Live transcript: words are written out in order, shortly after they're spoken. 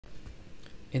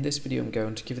In this video, I'm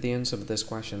going to give you the answer of this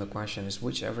question. The question is,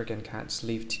 which African cats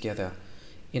live together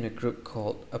in a group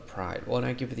called a pride? Well,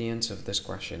 I give you the answer of this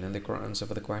question, and the correct answer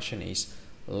for the question is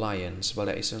lions. Well,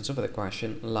 that is the answer for the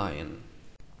question, lion.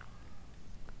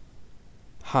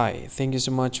 Hi, thank you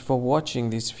so much for watching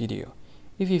this video.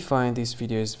 If you find this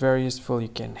video is very useful, you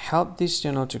can help this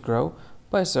channel to grow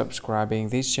by subscribing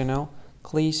this channel.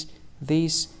 Please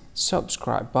this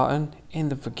subscribe button and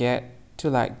don't forget to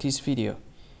like this video.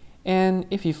 And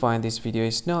if you find this video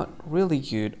is not really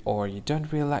good, or you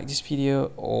don't really like this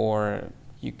video, or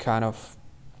you kind of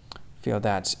feel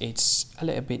that it's a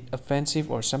little bit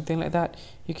offensive or something like that,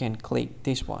 you can click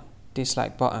this one,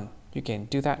 dislike button. You can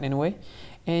do that anyway.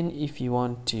 And if you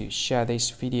want to share this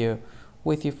video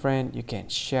with your friend, you can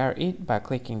share it by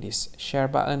clicking this share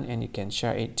button, and you can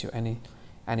share it to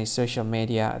any social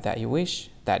media that you wish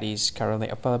that is currently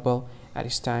available at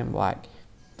this time, like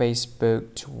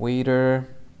Facebook, Twitter,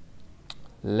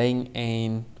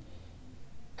 LinkedIn,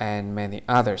 and many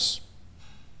others,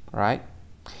 right?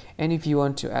 And if you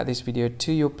want to add this video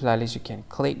to your playlist, you can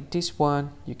click this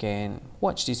one. You can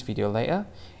watch this video later,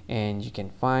 and you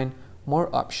can find more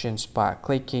options by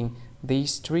clicking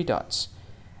these three dots.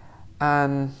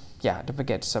 And yeah, don't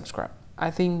forget to subscribe. I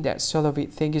think that's all of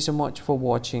it. Thank you so much for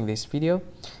watching this video,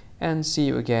 and see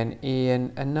you again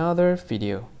in another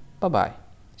video. Bye bye.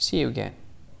 See you again.